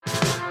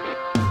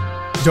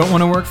Don't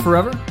want to work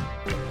forever?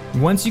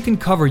 Once you can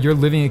cover your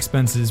living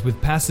expenses with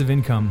passive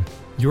income,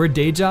 your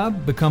day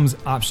job becomes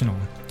optional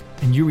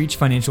and you reach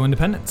financial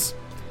independence.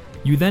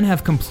 You then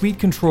have complete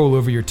control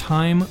over your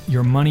time,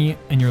 your money,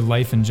 and your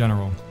life in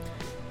general.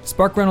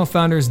 Spark Rental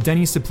founders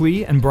Denny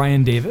Suplee and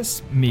Brian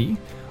Davis, me,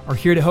 are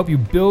here to help you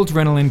build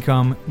rental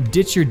income,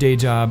 ditch your day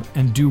job,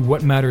 and do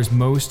what matters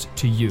most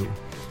to you.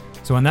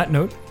 So on that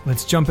note,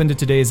 let's jump into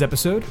today's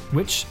episode,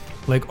 which,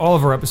 like all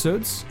of our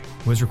episodes,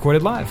 was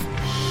recorded live.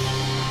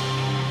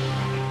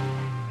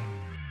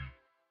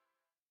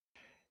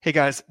 Hey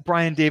guys,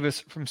 Brian Davis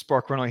from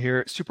Spark Rental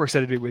here. Super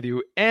excited to be with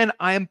you. And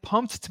I am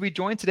pumped to be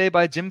joined today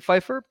by Jim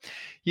Pfeifer.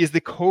 He is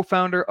the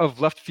co-founder of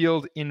Left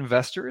Field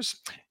Investors,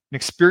 an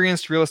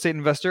experienced real estate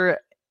investor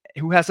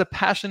who has a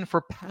passion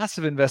for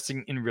passive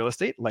investing in real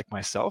estate, like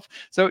myself.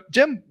 So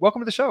Jim,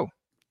 welcome to the show.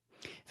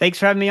 Thanks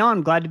for having me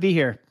on. Glad to be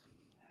here.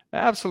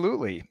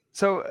 Absolutely.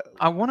 So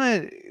I want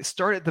to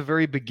start at the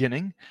very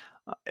beginning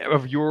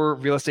of your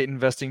real estate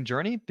investing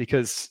journey,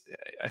 because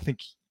I think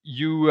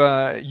you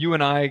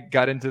and I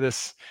got into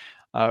this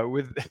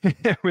with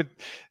with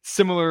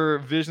similar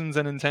visions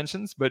and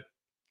intentions, but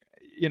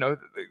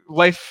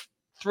life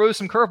throws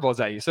some curveballs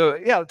at you. So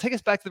yeah, take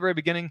us back to the very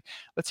beginning.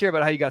 Let's hear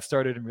about how you got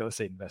started in real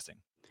estate investing.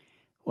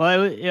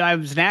 Well, I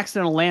was an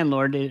accidental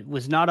landlord. It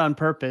was not on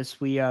purpose.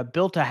 We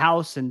built a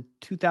house in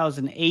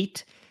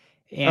 2008,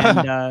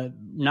 and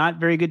not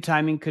very good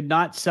timing. Could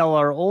not sell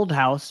our old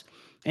house,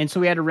 and so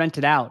we had to rent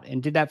it out.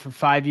 And did that for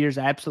 5 years.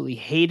 I absolutely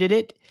hated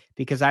it,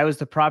 because I was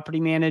the property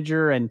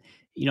manager, and,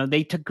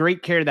 they took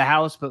great care of the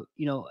house, but,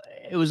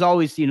 it was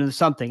always,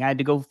 something. I had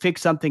to go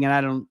fix something, and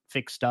I don't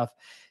fix stuff.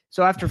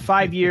 So after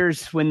 5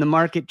 years, when the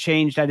market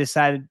changed, I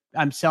decided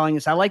I'm selling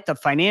this. I like the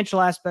financial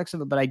aspects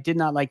of it, but I did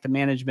not like the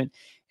management.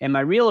 And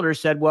my realtor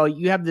said, well,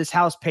 you have this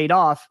house paid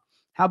off.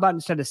 How about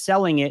instead of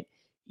selling it,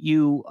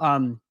 you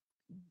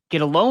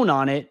get a loan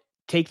on it,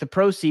 take the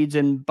proceeds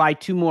and buy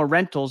 2 more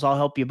rentals. I'll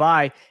help you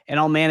buy, and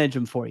I'll manage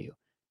them for you.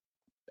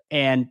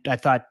 And I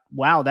thought,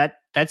 wow, that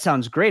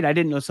sounds great. I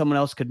didn't know someone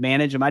else could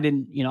manage them. I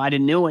didn't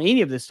know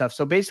any of this stuff.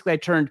 So basically I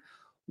turned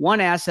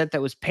one asset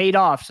that was paid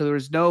off. So there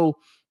was no,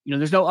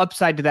 there's no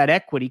upside to that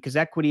equity, because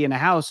equity in a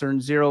house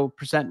earns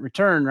 0%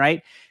 return.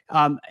 Right.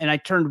 And I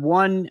turned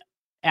one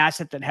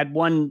asset that had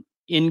one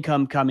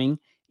income coming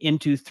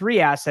into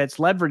 3 assets,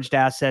 leveraged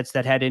assets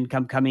that had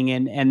income coming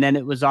in. And then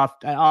it was off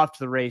to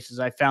the races.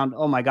 I found,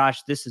 oh my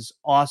gosh, this is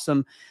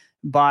awesome.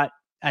 Bought,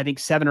 I think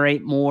 7 or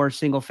 8 more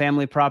single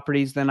family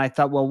properties. Then I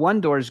thought, well, 1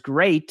 door is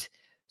great.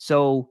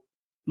 So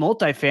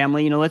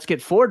multifamily, let's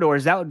get 4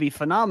 doors. That would be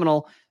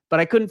phenomenal. But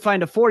I couldn't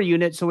find a 4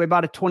 unit. So we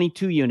bought a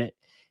 22 unit.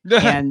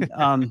 And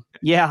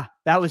yeah,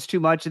 that was too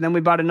much. And then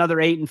we bought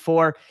another 8 and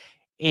 4.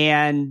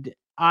 And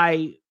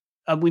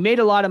we made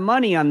a lot of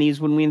money on these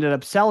when we ended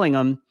up selling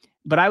them.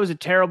 But I was a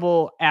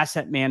terrible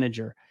asset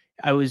manager.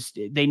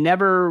 They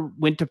never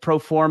went to pro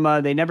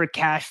forma. They never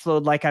cash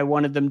flowed like I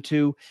wanted them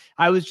to.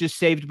 I was just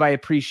saved by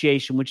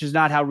appreciation, which is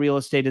not how real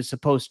estate is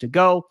supposed to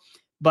go.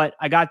 But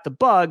I got the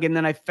bug, and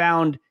then I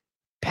found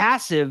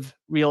passive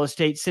real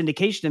estate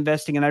syndication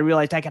investing, and I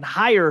realized I could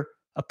hire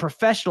a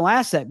professional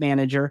asset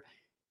manager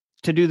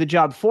to do the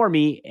job for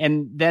me.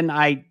 And then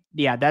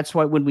that's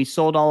why when we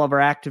sold all of our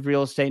active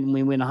real estate and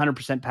we went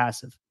 100%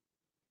 passive.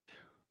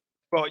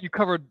 Well, you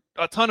covered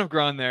a ton of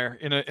ground there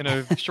in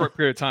a short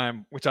period of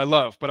time, which I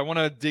love, but I want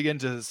to dig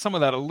into some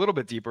of that a little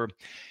bit deeper.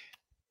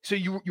 So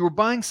you were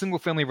buying single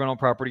family rental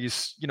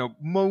properties.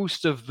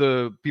 Most of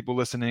the people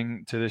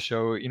listening to this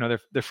show,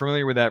 they're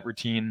familiar with that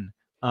routine.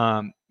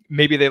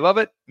 Maybe they love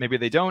it, maybe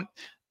they don't.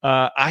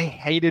 I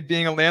hated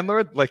being a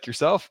landlord like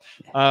yourself.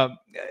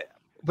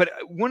 But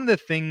one of the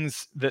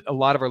things that a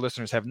lot of our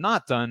listeners have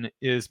not done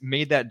is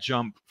made that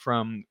jump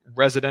from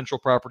residential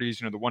properties,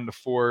 the 1 to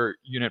 4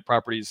 unit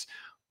properties,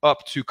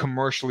 up to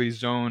commercially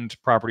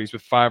zoned properties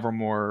with 5 or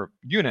more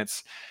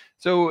units.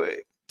 So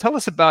tell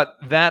us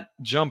about that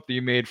jump that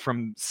you made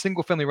from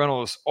single family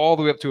rentals all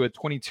the way up to a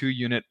 22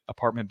 unit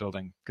apartment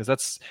building, because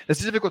that's a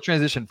difficult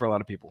transition for a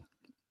lot of people.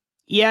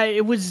 Yeah,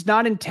 it was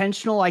not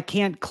intentional. I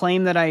can't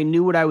claim that I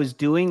knew what I was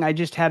doing. I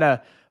just had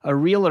a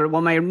realtor.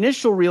 Well, my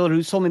initial realtor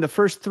who sold me the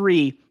first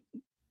 3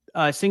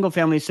 single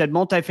family said,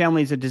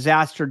 multifamily is a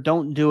disaster.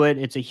 Don't do it.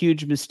 It's a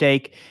huge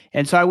mistake.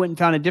 And so I went and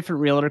found a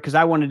different realtor because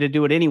I wanted to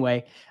do it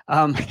anyway.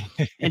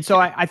 And so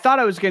I thought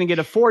I was going to get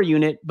a 4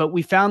 unit, but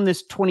we found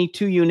this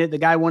 22 unit the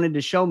guy wanted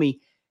to show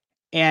me.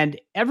 And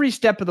every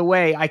step of the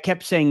way, I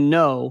kept saying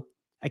no.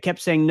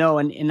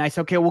 And I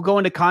said, okay, we'll go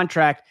into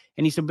contract.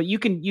 And he said, but you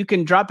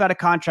can drop out of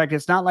contract.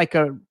 It's not like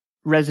a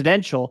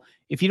residential.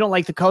 If you don't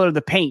like the color of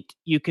the paint,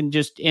 you can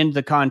just end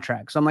the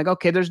contract. So I'm like,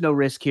 okay, there's no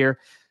risk here.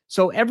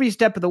 So every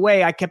step of the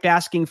way, I kept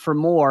asking for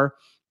more.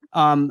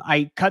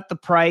 I cut the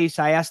price.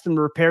 I asked them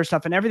to repair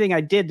stuff, and everything I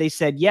did, they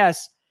said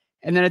yes.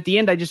 And then at the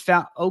end, I just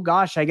found, oh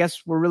gosh, I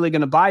guess we're really going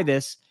to buy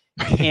this.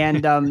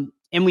 And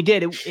we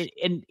did.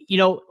 And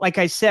like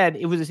I said,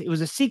 it was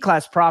a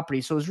C-class property,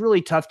 so it was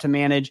really tough to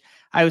manage.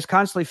 I was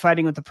constantly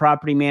fighting with the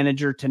property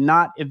manager to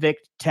not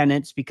evict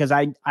tenants because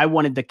I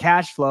wanted the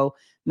cash flow,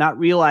 not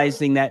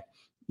realizing that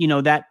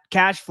that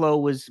cash flow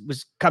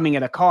was coming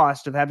at a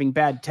cost of having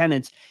bad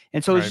tenants.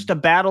 And so it was just a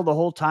battle the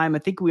whole time. I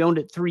think we owned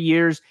it 3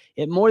 years.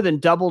 It more than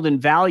doubled in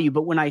value.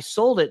 But when I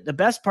sold it, the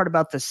best part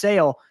about the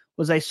sale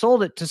was I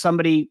sold it to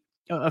somebody,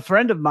 a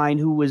friend of mine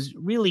who was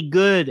really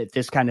good at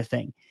this kind of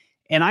thing.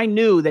 And I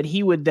knew that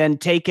he would then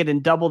take it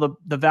and double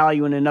the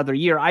value in another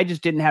year. I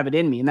just didn't have it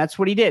in me. And that's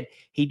what he did.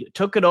 He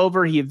took it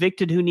over. He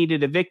evicted who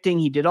needed evicting.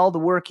 He did all the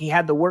work. He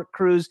had the work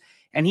crews,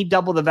 and he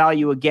doubled the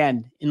value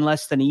again in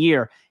less than a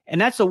year. And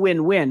that's a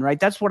win-win,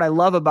 right? That's what I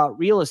love about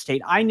real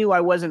estate. I knew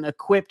I wasn't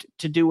equipped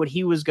to do what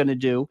he was going to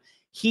do.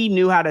 He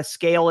knew how to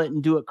scale it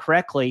and do it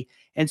correctly.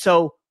 And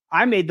so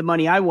I made the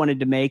money I wanted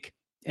to make.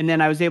 And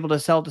then I was able to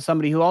sell it to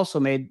somebody who also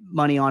made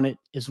money on it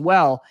as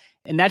well.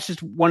 And that's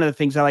just one of the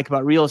things I like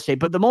about real estate.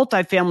 But the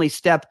multifamily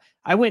step,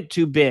 I went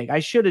too big. I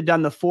should have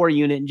done the 4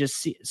 unit and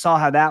just saw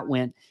how that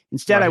went.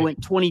 Instead, I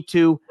went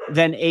 22,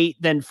 then 8,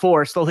 then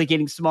 4, slowly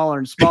getting smaller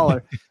and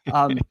smaller.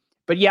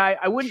 But yeah,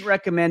 I wouldn't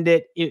recommend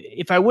it.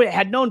 If I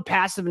had known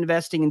passive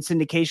investing and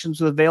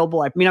syndications was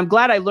available, I'm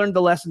glad I learned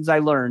the lessons I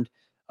learned.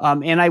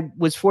 And I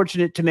was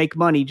fortunate to make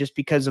money just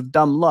because of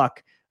dumb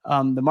luck.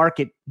 The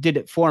market did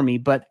it for me.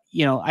 But,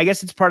 I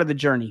guess it's part of the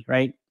journey,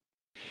 right?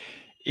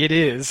 It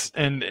is.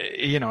 And,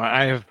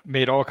 I have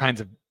made all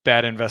kinds of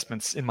bad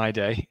investments in my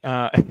day.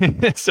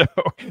 So,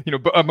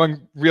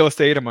 among real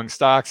estate, among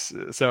stocks.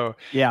 So,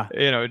 yeah,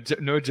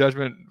 no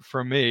judgment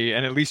from me.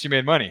 And at least you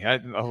made money.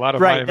 A lot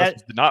of my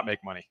investments did not make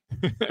money.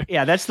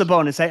 Yeah, that's the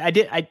bonus. I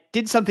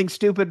did something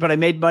stupid, but I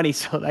made money.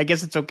 So I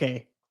guess it's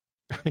okay.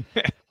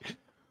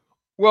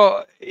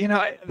 Well,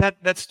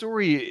 that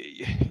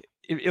story,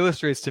 it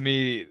illustrates to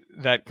me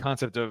that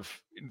concept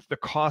of the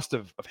cost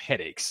of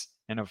headaches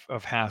and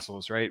of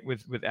hassles, right?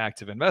 With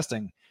active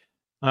investing.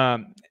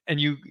 And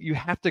you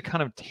have to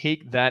kind of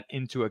take that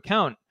into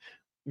account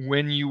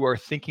when you are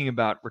thinking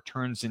about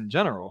returns in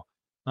general.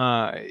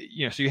 So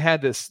you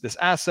had this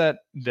asset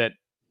that,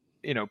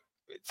 it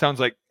sounds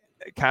like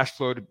cash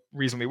flowed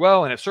reasonably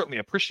well, and it certainly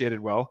appreciated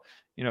well,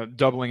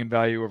 doubling in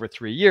value over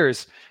 3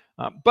 years.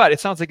 But it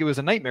sounds like it was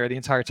a nightmare the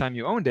entire time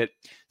you owned it.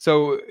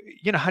 So,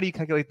 how do you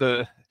calculate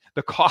the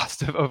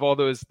cost of all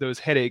those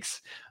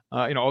headaches,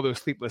 all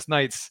those sleepless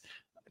nights?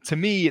 To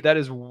me, that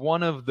is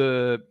one of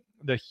the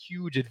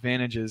huge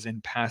advantages in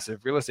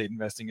passive real estate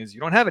investing is you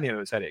don't have any of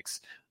those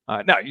headaches.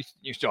 Now,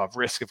 you still have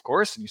risk, of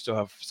course, and you still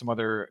have some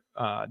other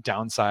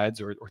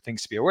downsides or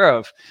things to be aware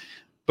of.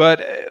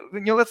 But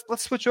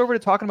let's switch over to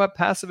talking about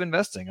passive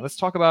investing. And let's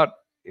talk about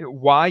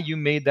why you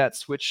made that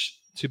switch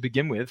to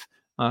begin with.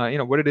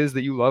 What it is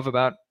that you love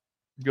about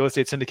real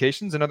estate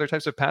syndications and other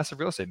types of passive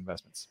real estate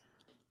investments.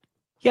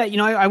 Yeah,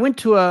 I went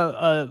to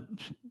a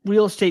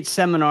real estate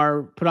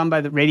seminar put on by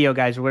the radio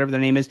guys or whatever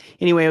their name is.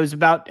 Anyway, it was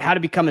about how to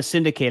become a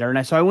syndicator.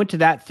 And so I went to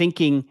that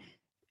thinking,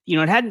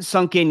 it hadn't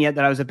sunk in yet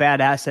that I was a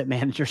bad asset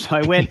manager. So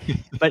I went,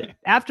 but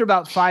after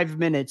about 5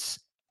 minutes,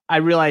 I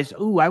realized,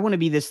 I want to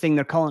be this thing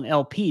they're calling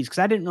LPs, because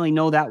I didn't really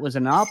know that was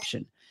an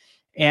option.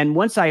 And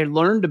once I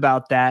learned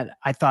about that,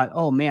 I thought,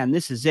 oh man,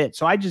 this is it.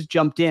 So I just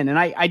jumped in, and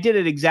I did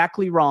it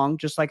exactly wrong,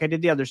 just like I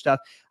did the other stuff.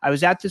 I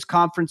was at this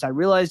conference. I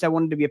realized I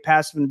wanted to be a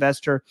passive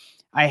investor.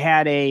 I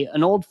had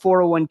an old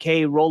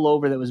 401k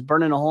rollover that was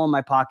burning a hole in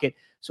my pocket.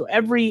 So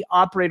every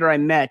operator I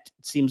met,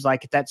 it seems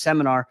like at that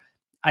seminar,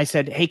 I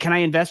said, hey, can I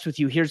invest with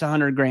you? Here's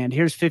 $100,000.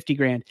 Here's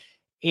 $50,000.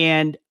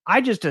 And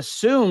I just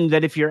assumed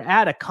that if you're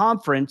at a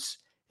conference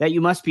that you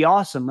must be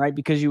awesome, right?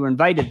 Because you were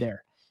invited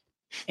there.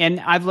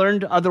 And I've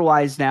learned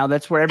otherwise now.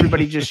 That's where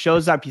everybody just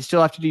shows up. You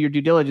still have to do your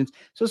due diligence.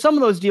 So some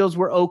of those deals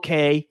were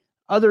okay.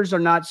 Others are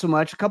not so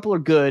much. A couple are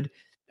good.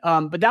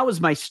 But that was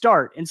my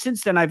start. And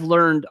since then, I've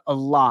learned a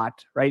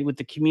lot, right? With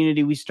the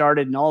community we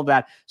started and all of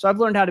that. So I've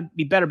learned how to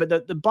be better.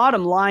 But the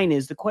bottom line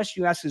is, the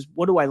question you ask is,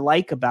 what do I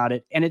like about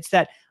it? And it's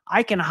that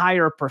I can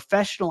hire a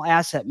professional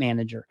asset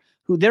manager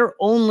who their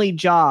only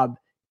job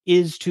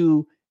is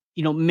to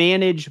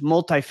manage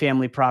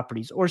multifamily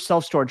properties or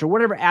self-storage or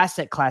whatever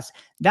asset class.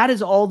 That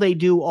is all they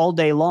do all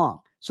day long.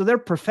 So they're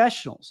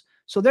professionals.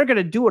 So they're going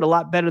to do it a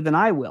lot better than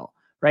I will,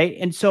 right?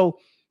 And so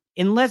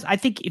I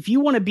think if you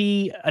want to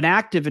be an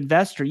active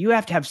investor, you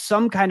have to have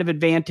some kind of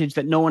advantage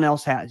that no one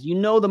else has. You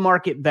know the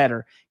market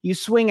better. You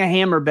swing a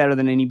hammer better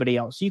than anybody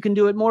else. You can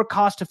do it more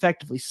cost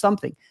effectively,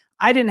 something.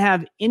 I didn't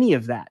have any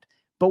of that.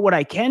 But what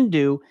I can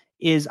do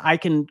is I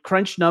can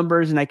crunch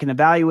numbers and I can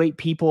evaluate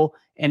people,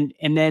 and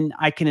then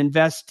I can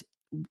invest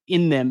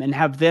in them and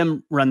have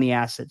them run the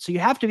asset. So you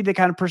have to be the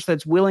kind of person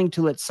that's willing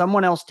to let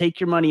someone else take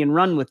your money and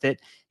run with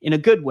it in a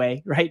good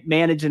way, right?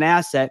 Manage an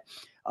asset.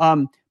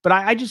 But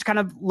I just kind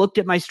of looked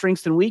at my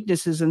strengths and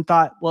weaknesses and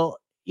thought, well,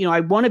 I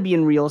want to be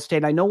in real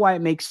estate. I know why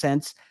it makes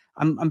sense.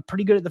 I'm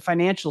pretty good at the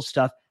financial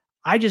stuff.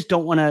 I just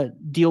don't want to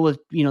deal with,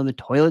 the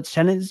toilets,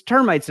 tenants,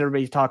 termites that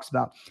everybody talks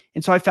about.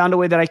 And so I found a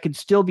way that I could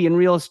still be in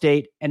real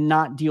estate and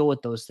not deal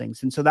with those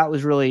things. And so that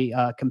was really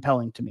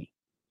compelling to me.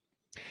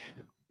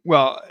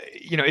 Well,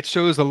 it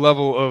shows a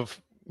level of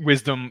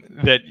wisdom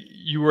that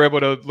you were able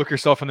to look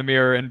yourself in the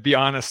mirror and be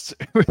honest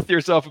with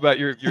yourself about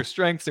your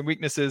strengths and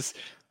weaknesses.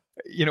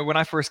 when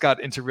I first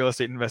got into real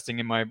estate investing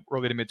in my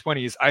early to mid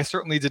 20s, I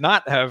certainly did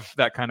not have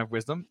that kind of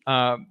wisdom.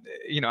 I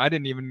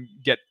didn't even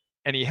get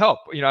any help.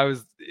 I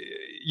was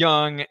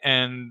young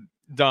and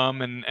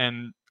dumb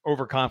and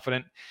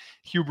overconfident,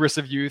 hubris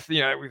of youth.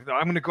 I'm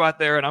going to go out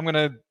there and I'm going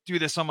to do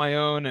this on my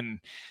own, and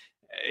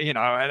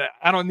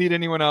I don't need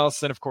anyone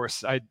else. And of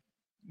course, I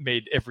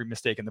made every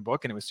mistake in the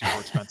book, and it was super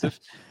expensive.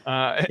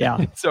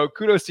 Yeah. So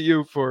kudos to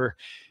you for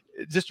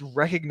just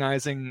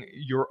recognizing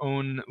your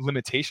own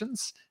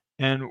limitations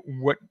and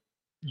what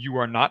you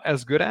are not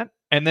as good at,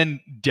 and then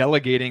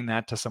delegating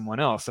that to someone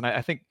else. And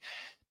I think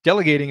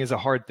delegating is a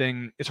hard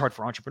thing. It's hard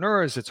for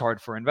entrepreneurs. It's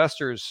hard for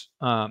investors.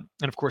 And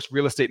of course,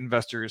 real estate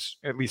investors,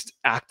 at least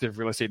active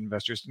real estate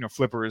investors,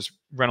 flippers,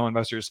 rental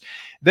investors,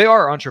 they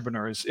are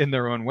entrepreneurs in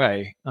their own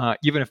way.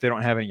 Even if they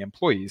don't have any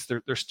employees,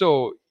 they're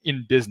still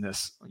in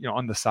business,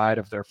 on the side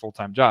of their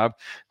full-time job,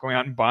 going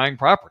out and buying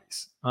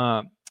properties.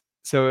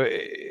 So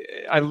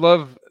I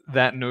love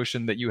that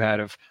notion that you had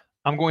of,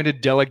 I'm going to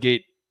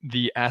delegate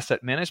the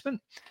asset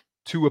management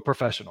to a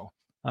professional.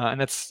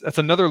 And that's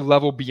another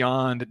level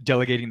beyond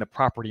delegating the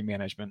property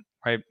management,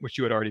 right? Which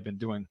you had already been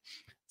doing.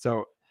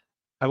 So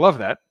I love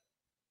that.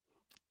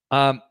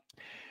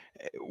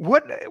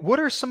 What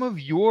are some of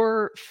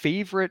your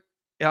favorite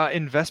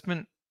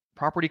investment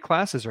property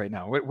classes right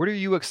now? What are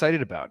you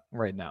excited about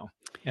right now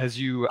as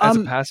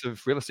a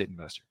passive real estate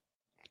investor?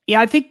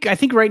 Yeah, I think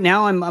right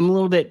now I'm a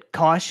little bit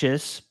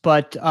cautious,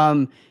 but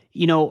I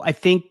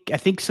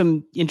think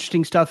some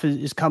interesting stuff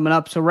is coming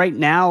up. So right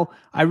now,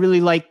 I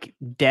really like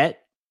debt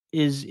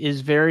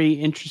is very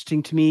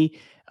interesting to me.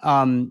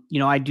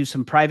 I do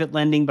some private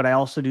lending, but I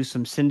also do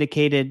some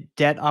syndicated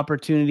debt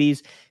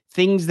opportunities,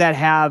 things that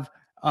have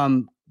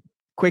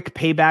quick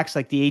paybacks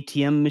like the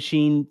ATM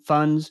machine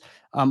funds.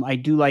 I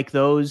do like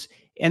those.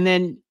 And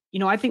then,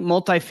 I think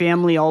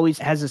multifamily always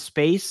has a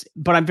space,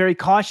 but I'm very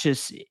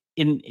cautious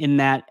in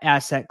that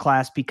asset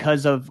class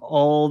because of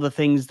all the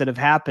things that have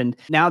happened.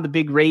 Now the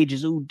big rage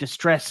is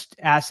distressed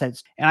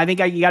assets. And I think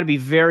you got to be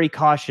very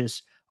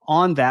cautious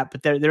on that,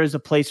 but there is a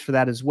place for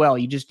that as well.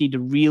 You just need to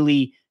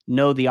really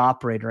know the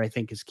operator, I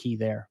think, is key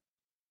there.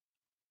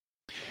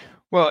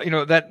 Well,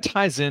 that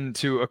ties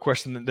into a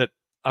question that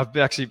I've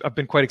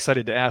been quite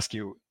excited to ask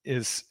you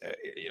is,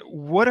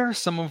 what are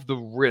some of the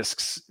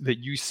risks that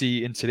you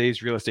see in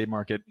today's real estate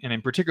market, and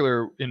in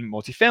particular in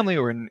multifamily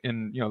or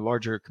in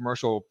larger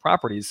commercial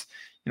properties,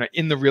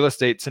 in the real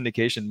estate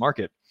syndication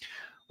market?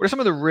 What are some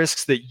of the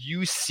risks that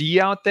you see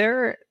out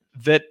there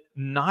that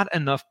not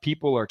enough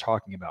people are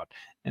talking about?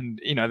 And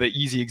the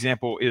easy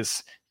example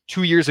is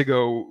 2 years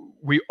ago,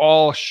 we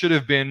all should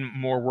have been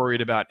more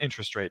worried about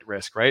interest rate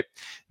risk, right?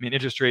 I mean,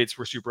 interest rates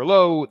were super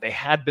low. They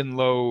had been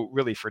low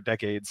really for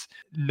decades.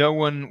 No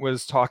one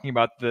was talking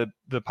about the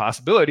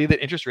possibility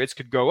that interest rates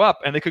could go up,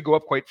 and they could go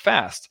up quite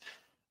fast.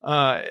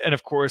 And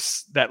of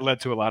course, that led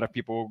to a lot of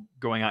people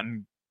going out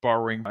and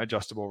borrowing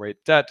adjustable rate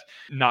debt,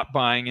 not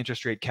buying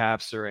interest rate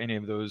caps or any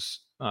of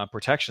those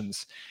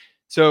protections.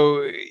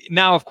 So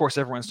now, of course,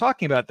 everyone's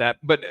talking about that.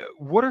 But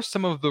what are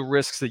some of the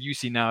risks that you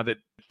see now that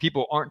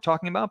people aren't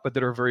talking about, but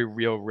that are very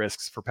real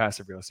risks for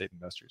passive real estate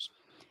investors?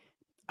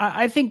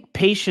 I think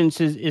patience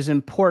is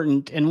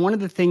important. And one of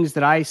the things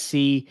that I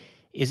see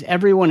is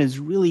everyone is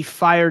really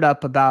fired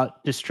up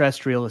about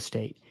distressed real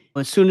estate.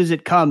 As soon as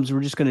it comes, we're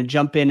just going to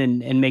jump in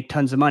and make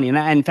tons of money. And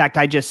in fact,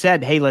 I just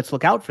said, hey, let's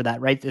look out for that,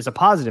 right? As a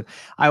positive.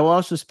 I will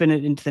also spin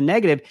it into the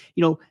negative.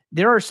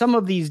 There are some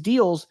of these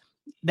deals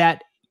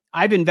that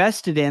I've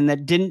invested in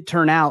that didn't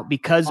turn out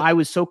because I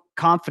was so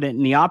confident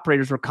and the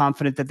operators were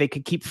confident that they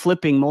could keep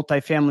flipping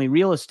multifamily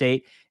real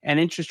estate, and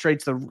interest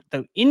rates,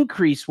 the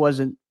increase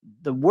wasn't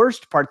the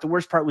worst part. The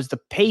worst part was the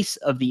pace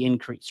of the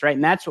increase, right?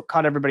 And that's what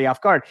caught everybody off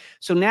guard.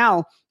 So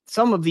now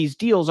some of these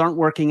deals aren't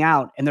working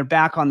out and they're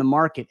back on the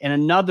market, and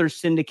another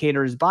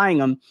syndicator is buying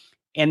them.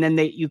 And then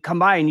you come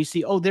by and you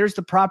see, oh, there's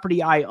the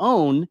property I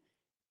own,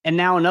 and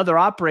now another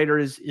operator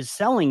is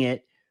selling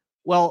it.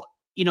 Well,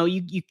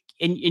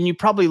 you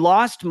probably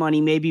lost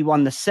money maybe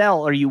on the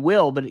sell, or you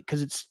will, but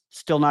because it's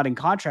still not in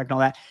contract and all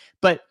that.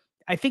 But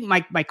I think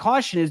my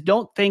caution is,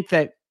 don't think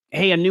that,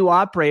 hey, a new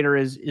operator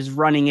is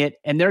running it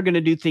and they're going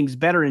to do things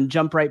better and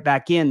jump right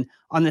back in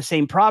on the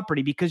same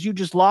property, because you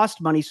just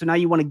lost money. So now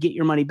you want to get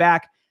your money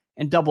back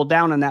and double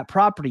down on that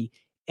property.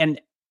 And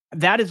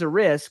that is a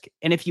risk.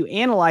 And if you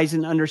analyze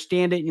and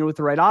understand it and you're with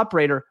the right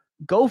operator,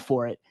 go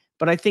for it.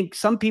 But I think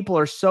some people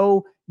are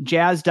so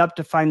jazzed up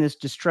to find this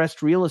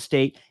distressed real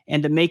estate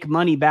and to make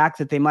money back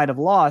that they might have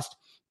lost,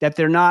 that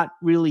they're not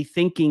really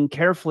thinking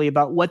carefully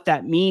about what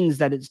that means,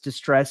 that it's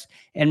distressed.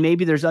 And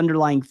maybe there's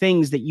underlying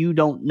things that you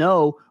don't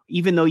know,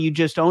 even though you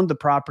just owned the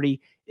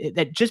property,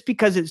 that just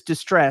because it's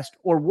distressed,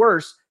 or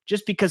worse,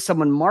 just because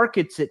someone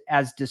markets it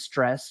as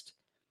distressed,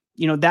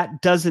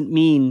 that doesn't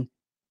mean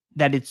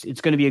that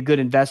it's going to be a good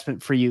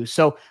investment for you.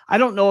 So I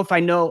don't know if I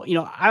know,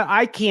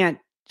 I can't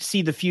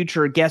see the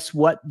future or guess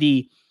what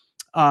the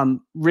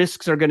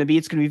risks are going to be.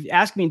 It's going to be,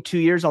 ask me in 2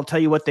 years, I'll tell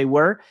you what they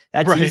were.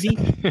 That's right. Easy.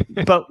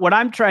 But what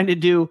I'm trying to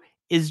do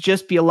is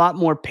just be a lot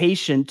more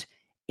patient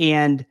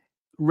and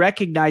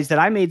recognize that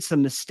I made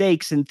some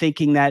mistakes in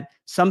thinking that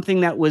something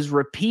that was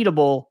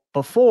repeatable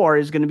before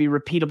is going to be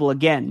repeatable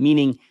again,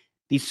 meaning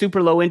these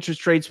super low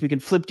interest rates, we can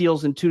flip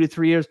deals in 2 to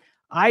 3 years.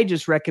 I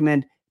just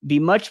recommend be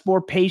much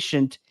more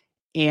patient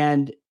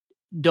and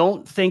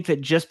don't think that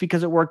just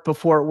because it worked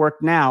before, it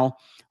worked now.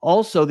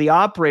 Also, the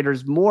operator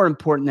is more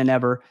important than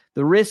ever.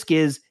 The risk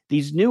is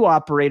these new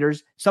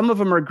operators, some of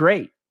them are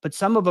great, but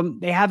some of them,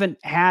 they haven't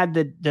had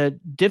the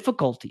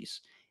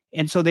difficulties.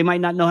 And so they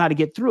might not know how to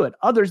get through it.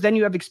 Others, then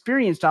you have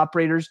experienced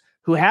operators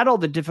who had all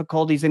the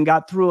difficulties and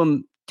got through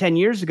them 10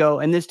 years ago,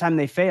 and this time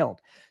they failed.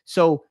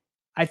 So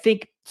I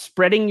think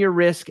spreading your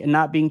risk and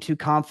not being too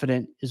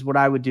confident is what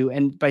I would do.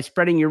 And by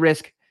spreading your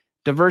risk,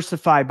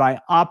 diversify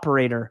by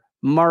operator,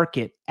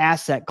 market,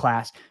 asset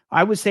class.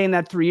 I was saying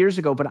that 3 years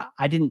ago, but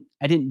I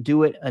didn't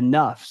do it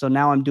enough. So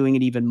now I'm doing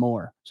it even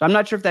more. So I'm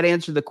not sure if that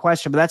answered the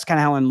question, but that's kind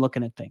of how I'm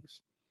looking at things.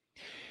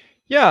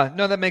 Yeah,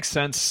 no, that makes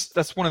sense.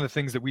 That's one of the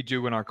things that we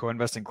do in our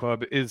co-investing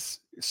club is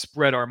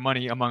spread our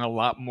money among a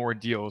lot more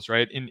deals,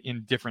 right?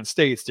 In different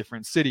states,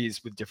 different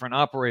cities, with different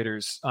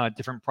operators,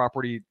 different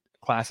property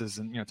classes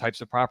and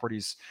types of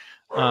properties.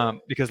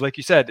 Because, like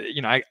you said,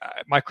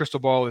 my crystal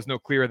ball is no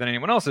clearer than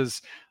anyone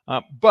else's,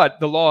 but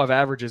the law of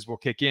averages will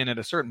kick in at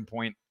a certain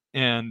point,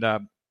 and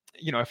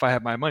if I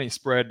have my money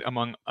spread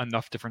among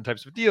enough different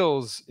types of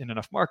deals in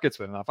enough markets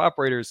with enough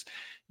operators,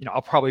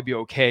 I'll probably be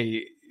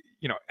okay.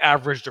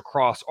 Averaged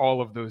across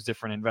all of those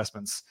different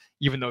investments,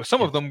 even though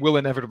some of them will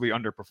inevitably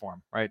underperform,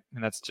 right?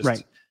 And that's just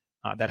right.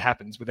 That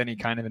happens with any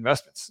kind of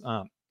investments.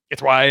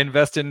 It's why I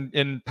invest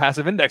in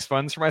passive index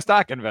funds for my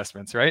stock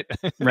investments, right?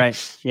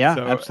 Right. Yeah,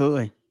 So,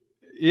 absolutely.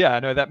 Yeah,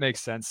 no, that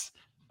makes sense.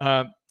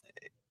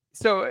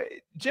 So,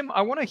 Jim,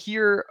 I want to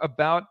hear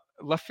about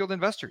Left Field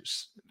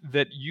Investors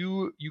that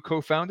you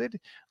co-founded.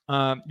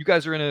 You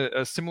guys are in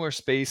a similar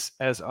space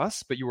as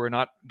us, but you are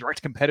not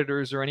direct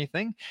competitors or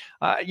anything.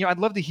 I'd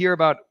love to hear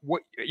about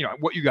what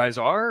you guys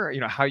are.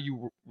 How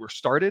you were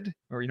started,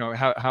 or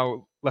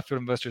how Left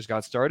Field Investors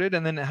got started,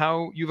 and then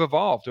how you've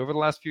evolved over the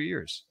last few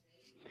years.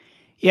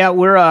 Yeah,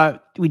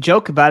 we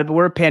joke about it, but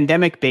we're a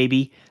pandemic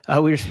baby.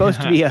 We were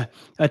supposed to be a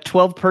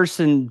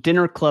 12-person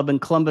dinner club in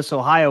Columbus,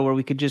 Ohio, where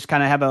we could just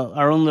kind of have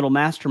our own little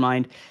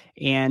mastermind.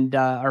 And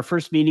our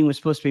first meeting was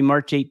supposed to be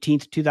March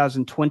 18th,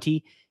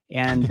 2020.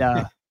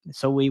 And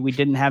so we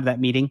didn't have that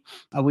meeting.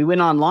 We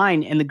went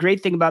online. And the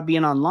great thing about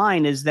being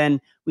online is then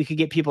we could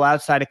get people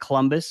outside of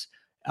Columbus.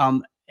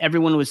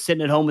 Everyone was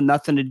sitting at home with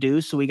nothing to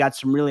do. So we got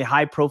some really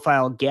high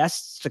profile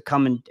guests to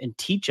come and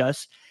teach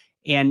us.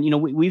 And,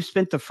 we've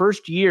spent the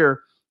first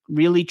year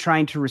really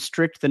trying to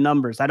restrict the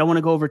numbers. I don't want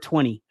to go over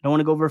 20. I don't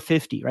want to go over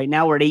 50. Right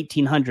now we're at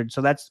 1,800.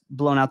 So that's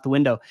blown out the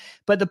window.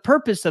 But the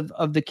purpose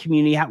of the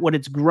community, what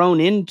it's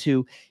grown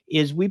into,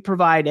 is we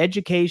provide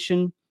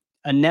education,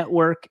 a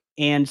network,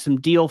 and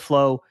some deal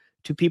flow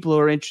to people who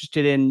are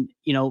interested in,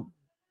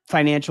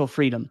 financial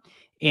freedom.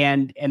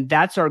 And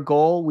that's our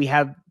goal. We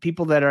have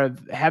people that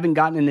haven't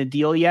gotten in a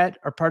deal yet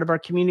are part of our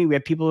community. We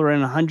have people who are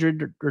in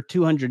 100 or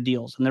 200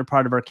 deals, and they're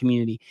part of our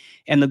community.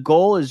 And the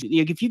goal is,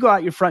 if you go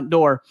out your front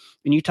door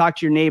and you talk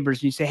to your neighbors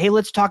and you say, hey,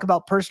 let's talk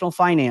about personal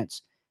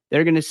finance,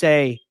 they're going to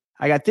say,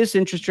 I got this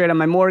interest rate on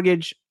my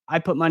mortgage. I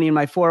put money in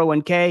my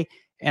 401k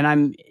and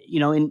I'm,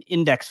 in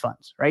index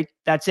funds, right?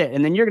 That's it.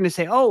 And then you're going to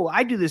say, oh,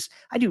 I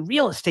do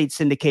real estate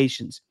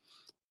syndications.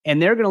 And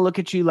they're going to look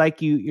at you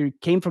like you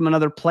came from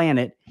another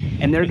planet.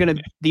 And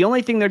the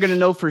only thing they're going to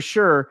know for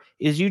sure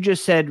is you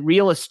just said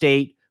real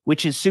estate,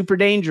 which is super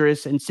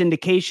dangerous, and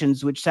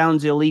syndications, which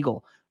sounds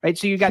illegal, right?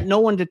 So you got no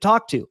one to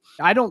talk to.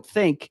 I don't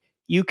think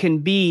you can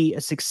be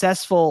a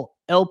successful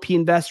LP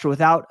investor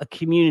without a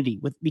community,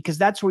 because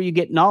that's where you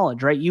get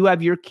knowledge, right? You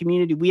have your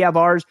community, we have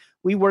ours,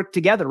 we work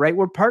together, right?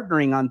 We're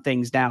partnering on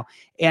things now.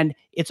 And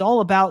it's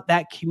all about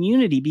that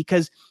community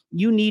because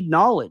you need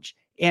knowledge.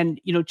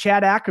 And,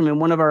 Chad Ackerman,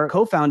 one of our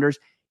co-founders,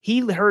 he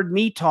heard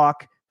me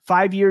talk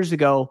 5 years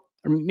ago,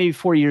 or maybe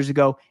 4 years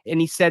ago.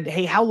 And he said,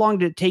 hey, how long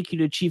did it take you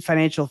to achieve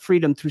financial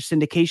freedom through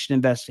syndication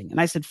investing?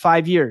 And I said,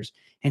 5 years.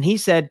 And he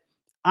said,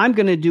 I'm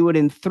going to do it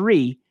in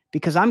 3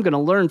 because I'm going to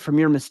learn from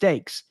your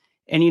mistakes.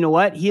 And you know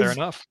what? Fair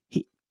enough.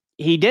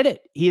 He did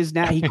it.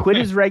 He quit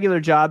his regular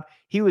job.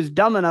 He was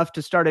dumb enough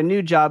to start a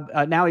new job.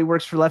 Now he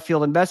works for Left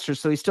Field Investors.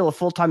 So he's still a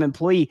full-time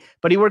employee,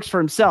 but he works for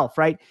himself,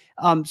 right?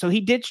 So he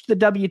ditched the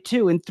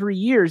W-2 in 3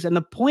 years. And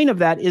the point of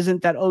that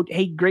isn't that, oh,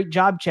 hey, great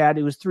job, Chad.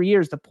 It was 3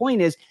 years. The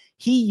point is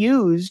he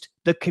used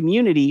the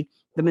community,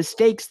 the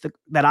mistakes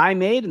that I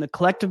made and the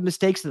collective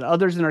mistakes that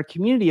others in our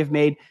community have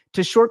made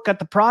to shortcut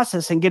the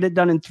process and get it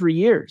done in 3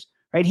 years,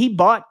 right? He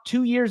bought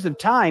 2 years of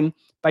time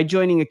by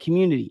joining a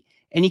community.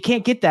 And you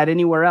can't get that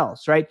anywhere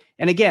else, right?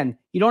 And again,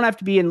 you don't have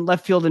to be in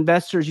Left Field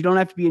Investors. You don't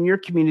have to be in your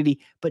community,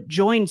 but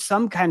join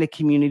some kind of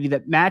community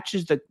that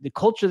matches the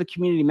culture of the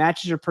community,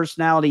 matches your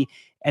personality.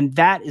 And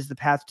that is the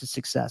path to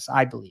success,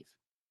 I believe.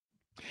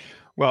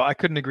 Well, I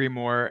couldn't agree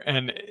more.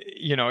 And,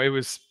 it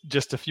was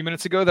just a few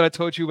minutes ago that I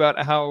told you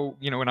about how,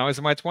 when I was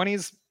in my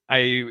 20s,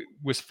 I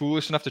was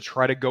foolish enough to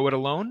try to go it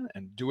alone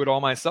and do it all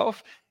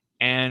myself.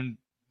 And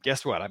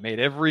guess what? I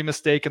made every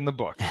mistake in the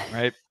book,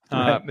 right?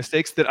 Right.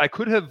 mistakes that I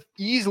could have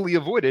easily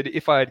avoided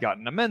if I had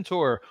gotten a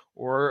mentor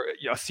or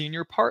a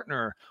senior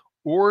partner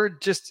or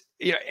just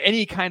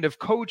any kind of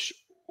coach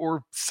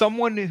or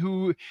someone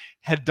who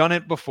had done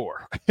it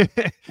before.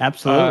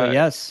 Absolutely.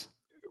 Yes.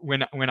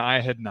 When I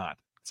had not.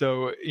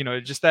 So,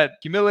 just that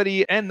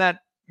humility and that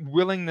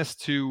willingness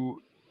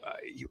to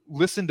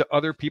listen to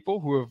other people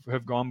who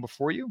have gone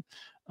before you,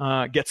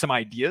 get some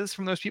ideas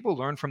from those people,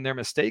 learn from their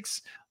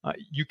mistakes.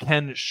 You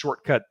can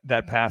shortcut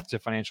that path to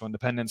financial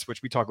independence,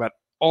 which we talk about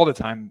all the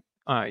time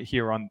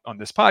here on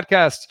this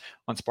podcast,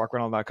 on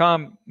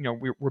sparkrental.com.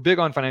 We're big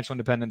on financial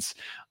independence,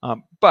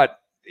 but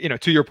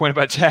to your point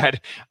about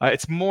Chad,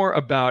 it's more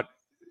about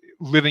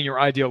living your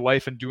ideal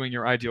life and doing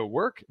your ideal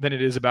work than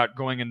it is about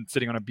going and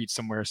sitting on a beach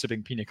somewhere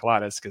sipping pina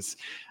coladas, because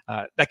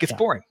that gets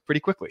boring pretty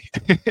quickly.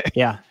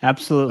 Yeah,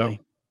 absolutely.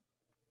 So,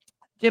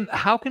 Jim,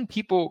 how can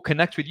people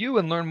connect with you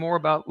and learn more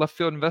about Left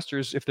Field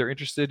Investors if they're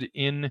interested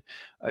in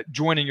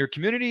joining your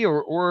community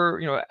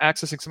or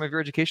accessing some of your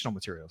educational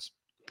materials?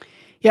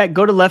 Yeah,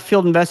 go to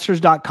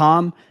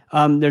leftfieldinvestors.com.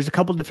 There's a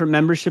couple different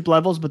membership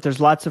levels, but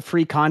there's lots of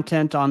free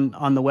content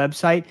on the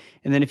website.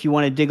 And then if you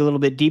want to dig a little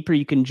bit deeper,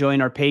 you can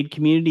join our paid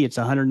community. It's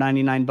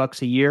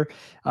 $199 a year.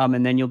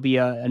 And then you'll be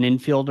an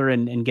infielder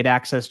and get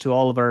access to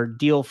all of our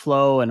deal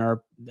flow and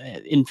our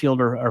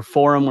infielder, our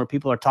forum where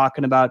people are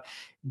talking about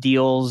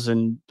deals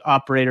and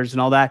operators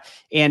and all that.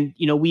 And,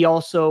 we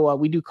also,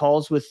 we do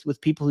calls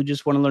with people who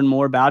just want to learn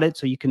more about it.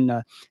 So you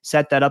can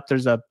set that up.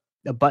 There's a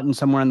button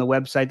somewhere on the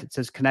website that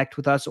says connect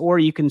with us, or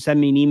you can send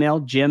me an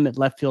email,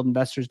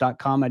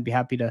 jim@leftfieldinvestors.com. I'd be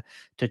happy to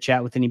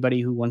chat with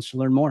anybody who wants to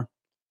learn more.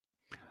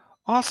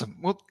 Awesome.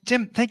 Well,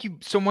 Jim, thank you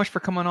so much for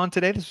coming on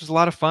today. This was a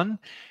lot of fun.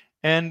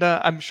 And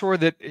I'm sure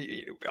that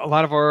a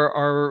lot of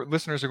our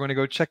listeners are going to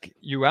go check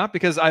you out,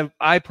 because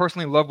I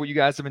personally love what you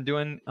guys have been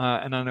doing.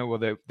 And I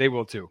know they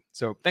will too.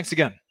 So thanks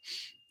again.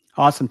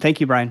 Awesome.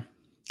 Thank you, Brian.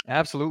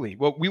 Absolutely.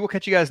 Well, we will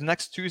catch you guys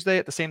next Tuesday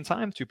at the same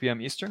time, 2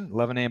 p.m. Eastern,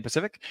 11 a.m.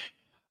 Pacific.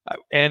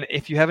 And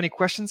if you have any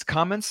questions,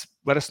 comments,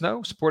 let us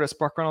know.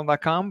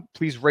 Support@sparkrental.com.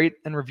 Please rate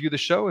and review the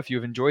show if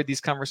you've enjoyed these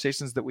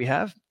conversations that we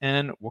have.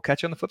 And we'll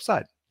catch you on the flip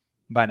side.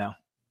 Bye now.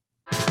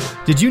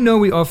 Did you know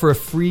we offer a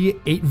free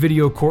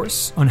 8-video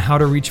course on how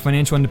to reach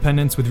financial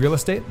independence with real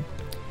estate?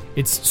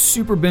 It's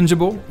super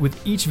bingeable,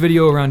 with each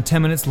video around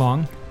 10 minutes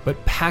long,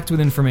 but packed with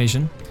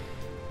information.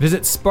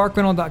 Visit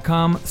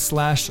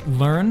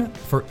sparkrental.com/learn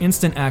for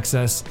instant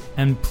access.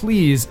 And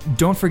please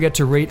don't forget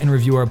to rate and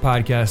review our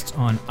podcast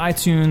on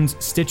iTunes,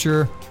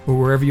 Stitcher, or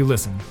wherever you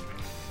listen.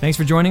 Thanks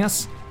for joining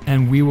us,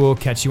 and we will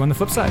catch you on the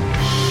flip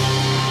side.